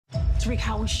Tariq,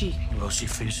 how is she? Well, she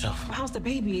for yourself. How's the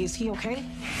baby? Is he okay?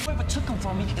 Whoever took him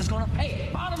from me is gonna pay.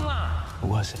 Bottom line. Who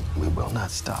was it? We will not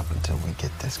stop until we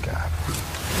get this guy.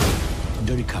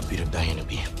 Dirty cop beat up Diana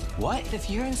B. What?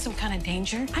 If you're in some kind of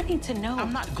danger, I need to know.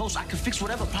 I'm not a ghost. I can fix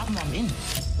whatever problem I'm in.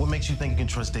 What makes you think you can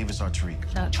trust Davis or Tariq?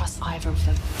 I don't trust either of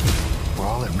them. We're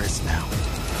all at risk now.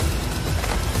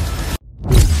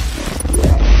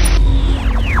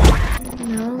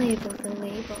 No label, the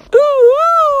label.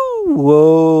 Ooh,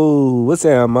 whoa, what's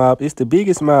up, mob? It's the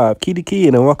biggest mob, Key the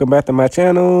Kid, and welcome back to my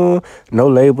channel, No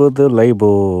Label, the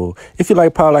Label. If you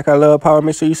like power like I love power,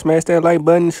 make sure you smash that like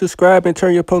button, subscribe, and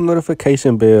turn your post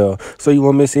notification bell so you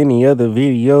won't miss any other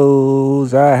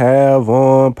videos I have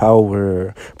on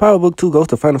Power. Power Book 2 Goes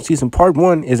to Final Season Part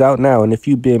 1 is out now, and if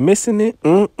you've been missing it,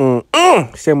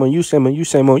 shame on you, shame on you,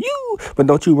 shame on you. But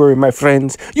don't you worry, my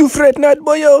friends. You fret not,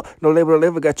 boyo. No Label, the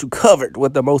Label got you covered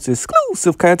with the most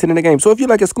exclusive content in the game. So if you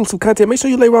like exclusive content, make sure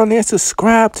you lay around there and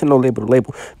subscribe to No Label, the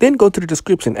Label. Then go to the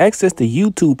description, access the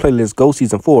YouTube playlist Go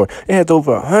Season 4. It has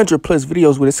over 100 plus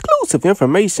videos with exclusive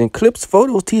information, clips,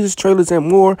 photos, teasers, trailers, and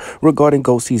more regarding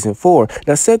Go Season 4.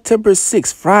 Now, September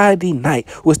 6th, Friday night,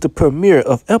 was the premiere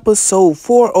of episode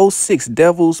 406,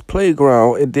 Devil's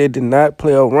Playground, and they did not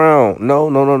play around.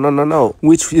 No.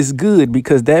 Which is good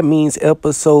because that means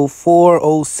episode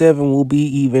 407 will be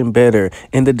even better.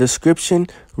 And the description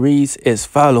reads as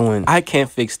following. I can't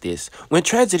fix this. When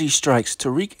tragedy strikes,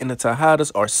 Tariq and the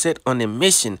Tejadas are set on a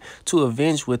mission to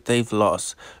avenge what they've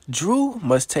lost. Drew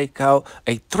must take out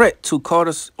a threat to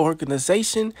Carter's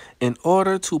organization in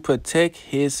order to protect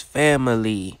his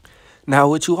family. Now,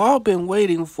 what you all been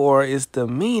waiting for is the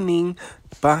meaning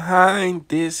behind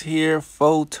this here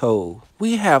photo.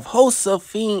 We have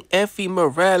Josephine Effie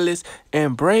Morales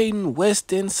and Brayden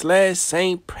Weston /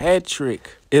 St.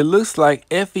 Patrick. It looks like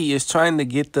Effie is trying to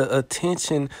get the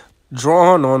attention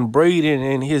drawn on Brayden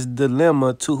and his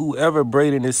dilemma to whoever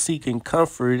Brayden is seeking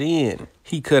comfort in.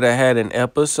 He could have had an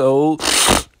episode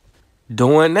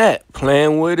doing that,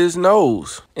 playing with his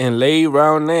nose, and laid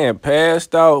around there,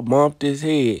 passed out, bumped his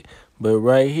head. But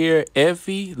right here,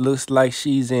 Effie looks like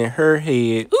she's in her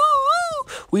head. Ooh.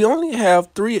 We only have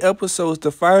 3 episodes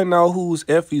to find out who's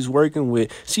Effie's working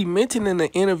with. She mentioned in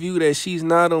the interview that she's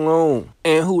not alone.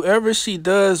 And whoever she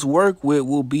does work with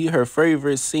will be her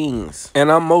favorite scenes.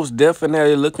 And I'm most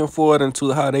definitely looking forward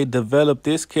into how they develop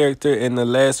this character in the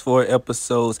last 4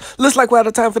 episodes. Looks like we're out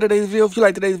of time for today's video. If you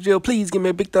like today's video, please give me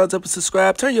a big thumbs up and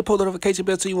subscribe. Turn your post notification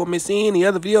bell so you won't miss any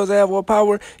other videos I have on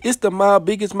Power. It's the mob,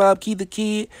 biggest mob, Key the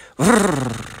Kid.